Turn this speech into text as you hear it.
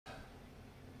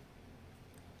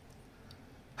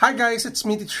Hi guys, it's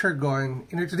me Teacher Gon.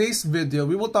 In today's video,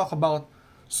 we will talk about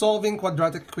solving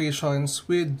quadratic equations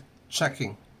with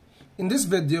checking. In this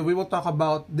video, we will talk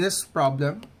about this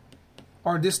problem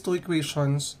or these two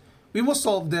equations. We will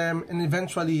solve them and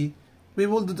eventually we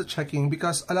will do the checking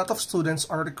because a lot of students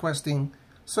are requesting,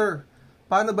 Sir,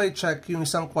 paano ba i-check yung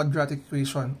isang quadratic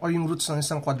equation or yung roots ng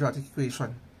isang quadratic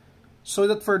equation? So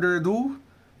without further ado,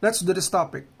 let's do this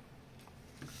topic.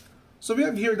 So we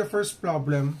have here the first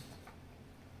problem.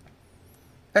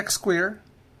 X squared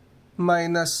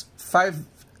minus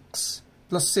 5x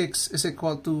plus 6 is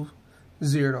equal to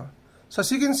 0. So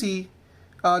as you can see,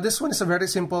 this one is a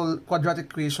very simple quadratic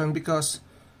equation because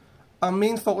ang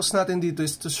main focus natin dito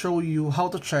is to show you how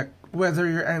to check whether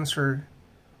your answer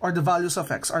or the values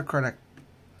of x are correct.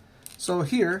 So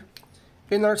here,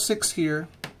 in our 6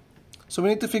 here, so we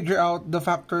need to figure out the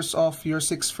factors of your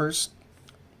 6 first.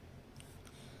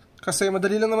 Kasi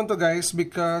madali lang naman to guys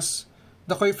because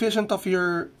the coefficient of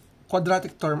your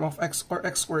quadratic term of x or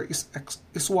x squared is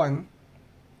 1.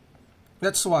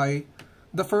 That's why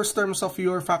the first terms of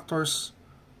your factors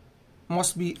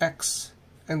must be x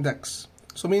and x.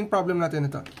 So main problem natin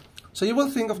ito. So you will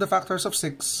think of the factors of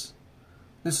 6.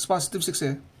 This is positive 6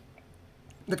 eh.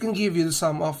 That can give you the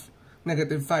sum of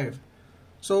negative 5.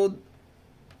 So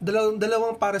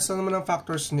dalawang pares na naman ang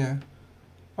factors niya.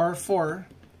 Or 4,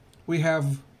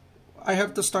 I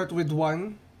have to start with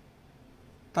 1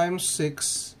 times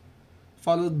 6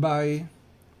 followed by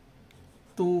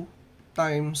 2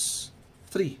 times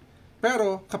 3.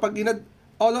 Pero kapag inad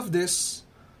all of this,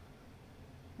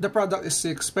 the product is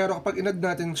 6. Pero kapag inad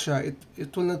natin siya,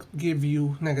 it will not give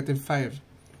you negative 5.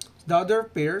 The other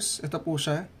pairs, ito po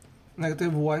siya,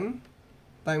 negative 1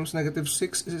 times negative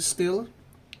 6 is still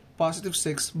positive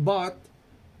 6, but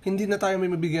hindi na tayo may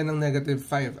mabigyan ng negative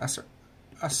 5 as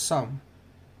sum.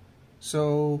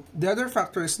 So, the other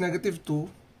factor is negative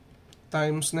 2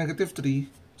 times negative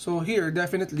 3. So, here,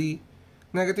 definitely,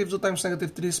 negative 2 times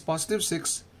negative 3 is positive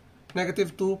 6.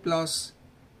 Negative 2 plus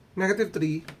negative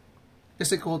 3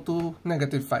 is equal to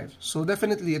negative 5. So,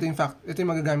 definitely, ito yung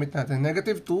magagamit natin.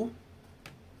 Negative 2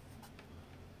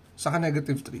 saka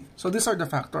negative 3. So, these are the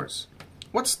factors.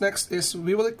 What's next is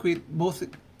we will equate both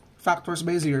factors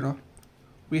by 0.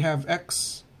 We have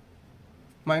x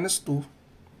minus 2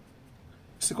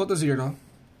 is equal to 0.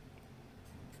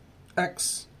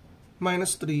 X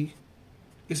minus 3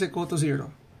 is equal to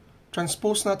 0.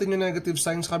 Transpose natin yung negative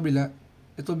sign sa kabila.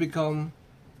 It will become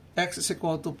x is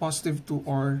equal to positive 2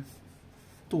 or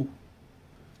 2.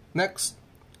 Next,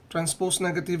 transpose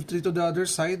negative 3 to the other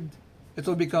side. It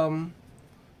will become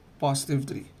positive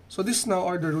 3. So these now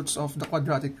are the roots of the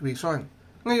quadratic equation.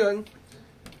 Ngayon,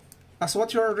 as what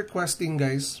you're requesting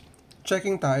guys,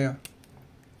 checking tayo.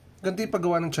 Ganito yung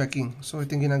paggawa ng checking. So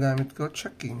ito yung ginagamit ko,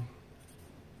 checking.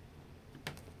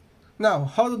 Now,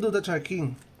 how to do the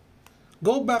checking?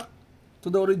 Go back to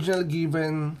the original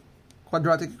given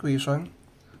quadratic equation.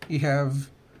 You have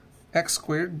x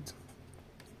squared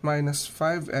minus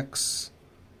 5x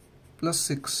plus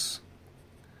 6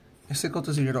 is equal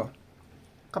to 0.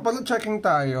 Kapag nag-checking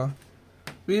tayo,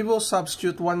 we will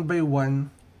substitute one by one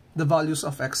the values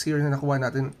of x here na nakuha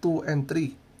natin, 2 and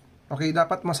 3. Okay,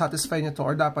 dapat masatisfy nyo to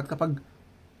or dapat kapag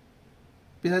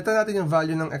pinalitan natin yung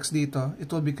value ng x dito, it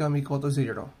will become equal to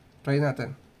 0. Try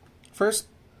natin. First,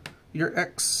 your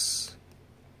x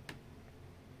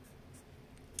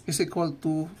is equal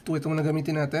to 2. Ito muna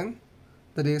gamitin natin.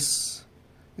 That is,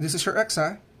 this is your x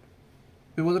ha.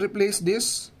 We will replace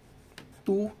this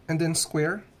 2 and then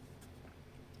square.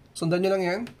 Sundan nyo lang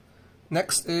yan.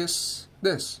 Next is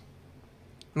this.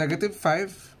 Negative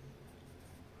 5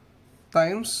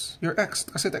 times your x.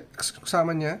 Kasi x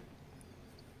kasama niya.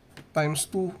 Times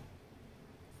 2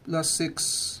 plus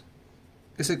 6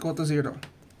 is equal to 0.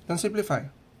 Then simplify.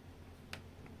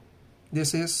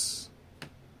 This is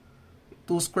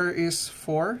 2 square is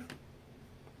 4.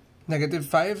 Negative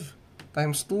 5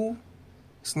 times 2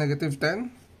 is negative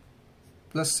 10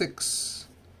 plus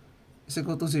 6 is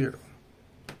equal to 0.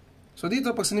 So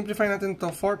dito, pag simplify natin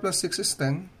to, 4 plus 6 is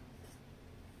 10.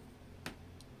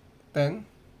 10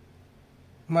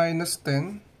 minus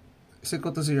 10 is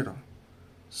equal to 0.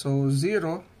 So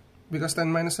 0, because 10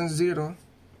 minus 10 is 0,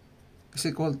 is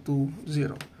equal to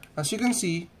 0. As you can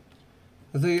see,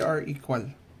 they are equal.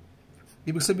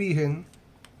 Ibig sabihin,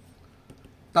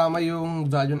 tama yung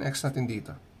value ng x natin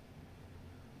dito.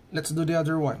 Let's do the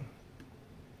other one.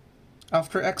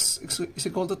 After x is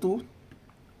equal to 2,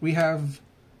 we have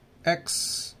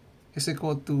x is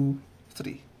equal to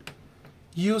 3.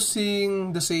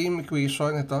 Using the same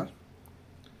equation, ito,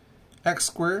 x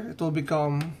squared, it will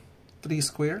become 3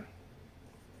 squared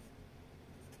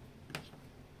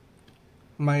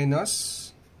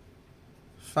minus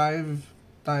 5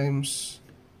 times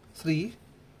 3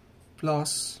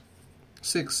 plus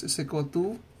 6 is equal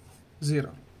to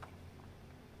 0.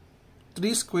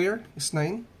 3 square is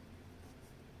 9.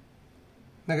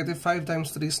 Negative 5 times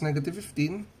 3 is negative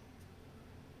 15.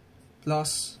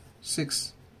 Plus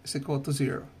 6 is equal to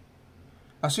 0.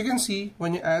 As you can see,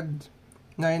 when you add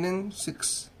 9 and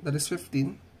 6, that is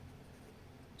 15.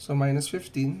 So minus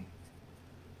 15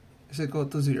 is equal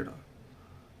to 0.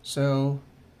 So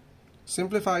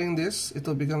simplifying this, it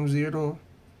will become 0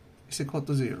 is equal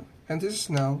to 0. And this is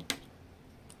now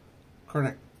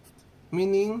correct.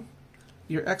 Meaning,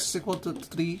 your x is equal to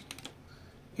 3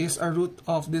 is a root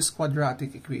of this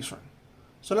quadratic equation.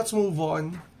 So let's move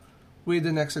on with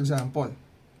the next example.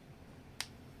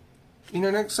 In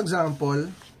the next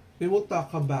example, we will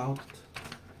talk about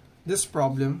this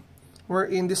problem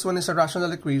wherein this one is a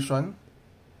rational equation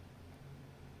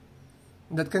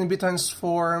that can be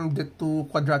transformed into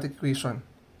quadratic equation.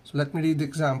 So let me read the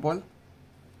example.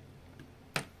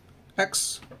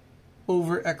 X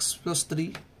over x plus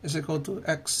 3 is equal to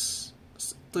x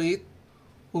to 8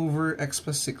 over x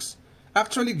plus 6.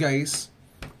 Actually guys,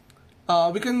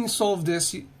 we can solve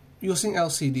this using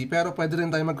LCD, pero pwede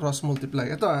rin tayo mag-cross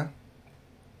multiply. Ito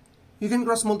you can do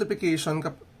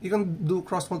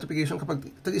cross multiplication kapag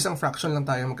isang fraction lang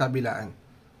tayo magkabilaan.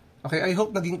 Okay, I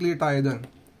hope naging clear tayo dun.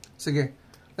 Sige,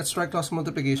 let's try cross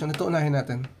multiplication. Ito unahin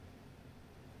natin.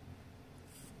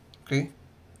 Okay,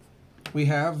 we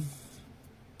have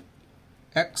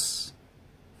x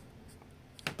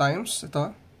times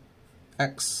ito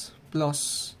x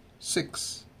plus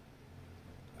 6,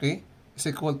 okay, is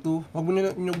equal to, huwag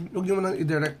nyo na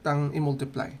i-direct ang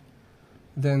i-multiply.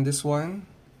 Then this one,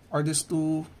 or this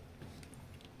two,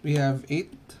 we have 8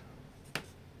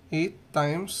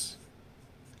 times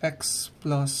x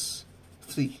plus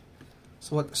 3.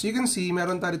 So you can see,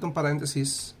 meron tayo itong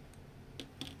parenthesis,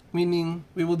 meaning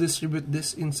we will distribute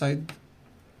this inside.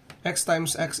 X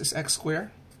times x is x squared.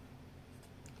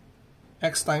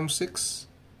 X times 6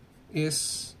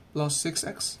 is plus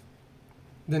 6x.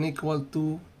 Then equal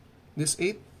to this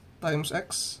 8 times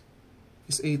x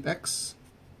is 8x.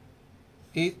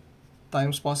 8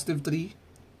 times positive 3,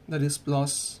 that is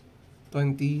plus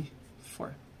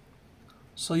 24.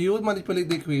 So you would manipulate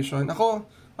the equation. Ako,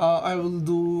 I will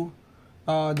do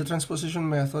the transposition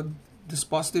method. This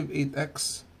positive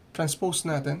 8x, transpose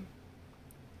natin.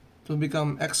 It will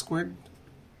become x squared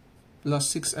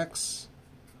plus 6x.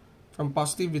 From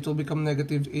positive, it will become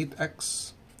negative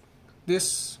 8x.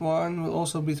 This one will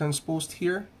also be transposed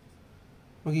here.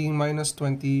 Magiging minus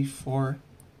 24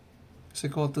 is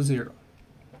equal to 0.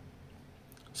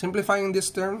 Simplifying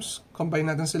these terms, combine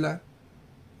natin sila.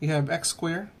 We have x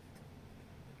squared.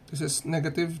 This is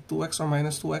negative 2x or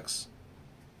minus 2x.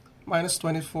 Minus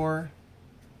 24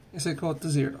 is equal to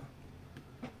 0.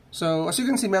 So, as you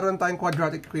can see, meron tayong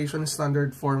quadratic equation in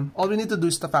standard form. All we need to do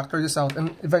is to factor this out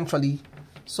and eventually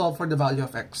solve for the value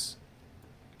of x.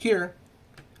 Here,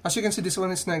 as you can see, this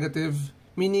one is negative,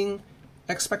 meaning,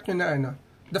 expect nyo na,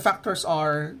 the factors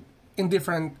are in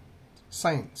different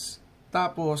signs.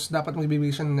 Tapos, dapat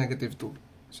magbibigay siya ng negative 2.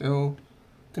 So,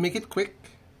 to make it quick,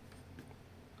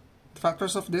 the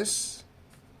factors of this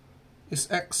is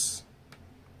x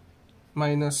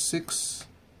minus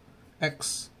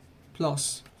 6x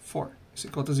plus 4 is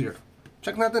equal to 0.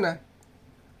 Check natin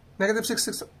Negative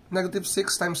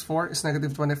 6 times 4 is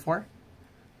negative 24.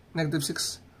 Negative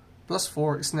 6 plus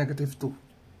 4 is negative 2.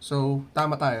 So,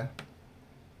 tama tayo.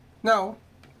 Now,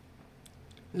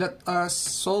 let us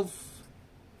solve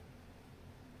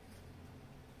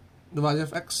the value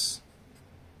of x.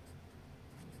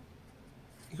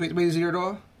 Equate by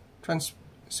 0.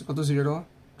 Is equal to 0.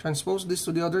 Transpose this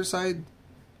to the other side.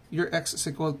 Your x is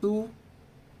equal to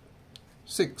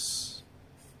 6.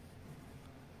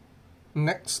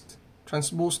 Next,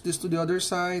 transpose this to the other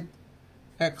side.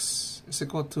 X is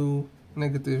equal to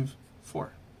negative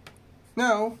 4.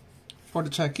 Now, for the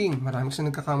checking, maraming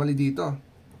siya nagkakamali dito.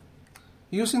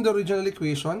 Using the original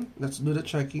equation, let's do the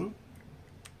checking.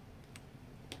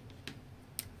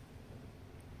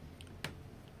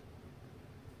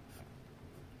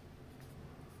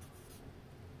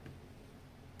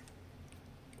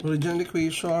 Original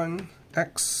equation,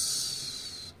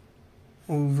 x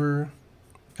over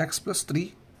x plus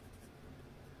 3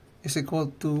 is equal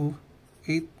to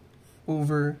 8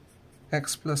 over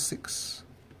x plus 6.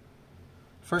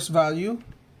 First value,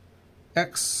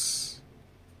 x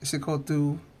is equal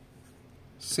to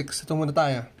 6. Ito muna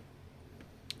tayo.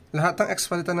 Lahat ng x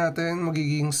palitan natin,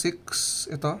 magiging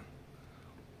 6 ito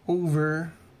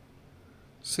over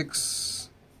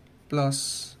 6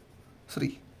 plus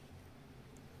 3.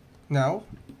 Now,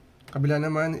 kabila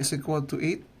naman is equal to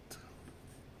 8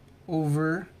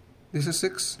 over, this is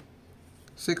 6,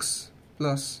 6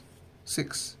 plus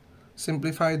 6.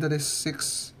 Simplify, that is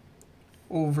 6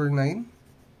 over 9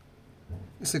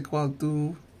 is equal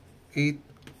to 8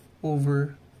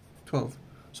 over 12.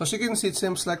 So as you can see, it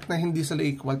seems like na hindi sila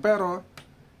equal. Pero,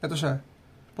 ito siya.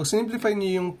 Pag simplify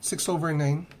niyo yung 6 over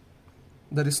 9,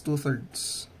 that is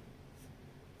 2/3.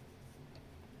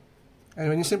 And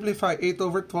when you simplify 8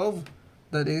 over 12,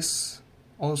 that is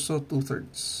also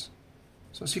 2/3.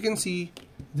 So as you can see,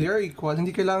 they are equal.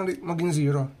 Hindi kailangan maging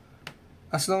 0.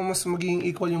 As long as maging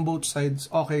equal yung both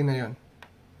sides, okay na yun.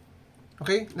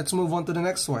 Okay, let's move on to the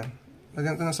next one.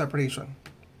 Lagyan ito ng separation.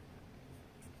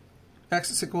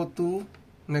 X is equal to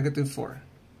 -4.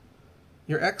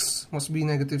 Your x must be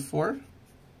 -4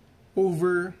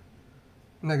 over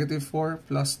 -4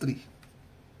 plus 3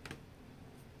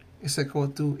 is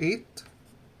equal to 8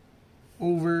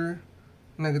 over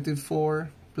 -4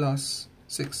 plus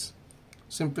 6.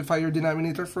 Simplify your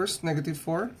denominator first.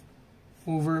 -4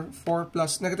 over -4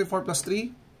 plus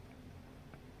 3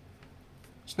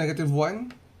 is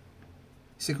 -1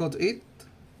 is equal to 8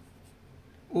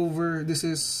 over, this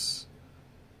is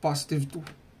positive 2.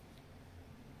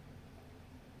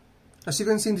 As you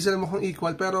can see, hindi sila mukhang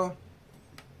equal, pero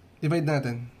divide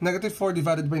natin. -4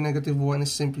 divided by -1 is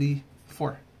simply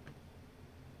 4.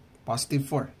 Positive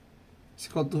 4 is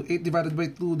equal to 8 divided by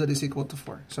 2, that is equal to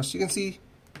 4. So as you can see,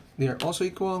 they are also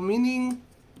equal, meaning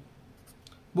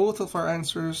both of our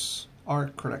answers are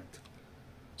correct.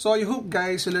 So I hope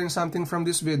guys you learned something from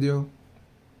this video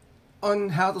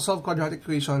on how to solve quadratic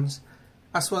equations,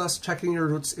 as well as checking your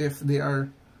roots if they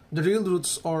are the real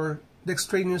roots or the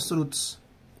extraneous roots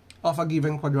of a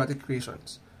given quadratic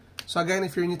equations. So again,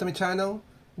 if you're new to my channel,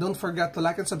 don't forget to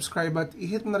like and subscribe at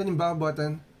i-hit mo na rin yung bell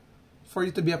button for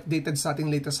you to be updated sa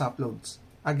ating latest uploads.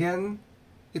 Again,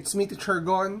 it's me, Teacher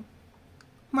Gon.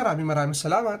 Maraming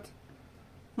salamat.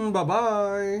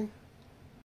 Bye-bye!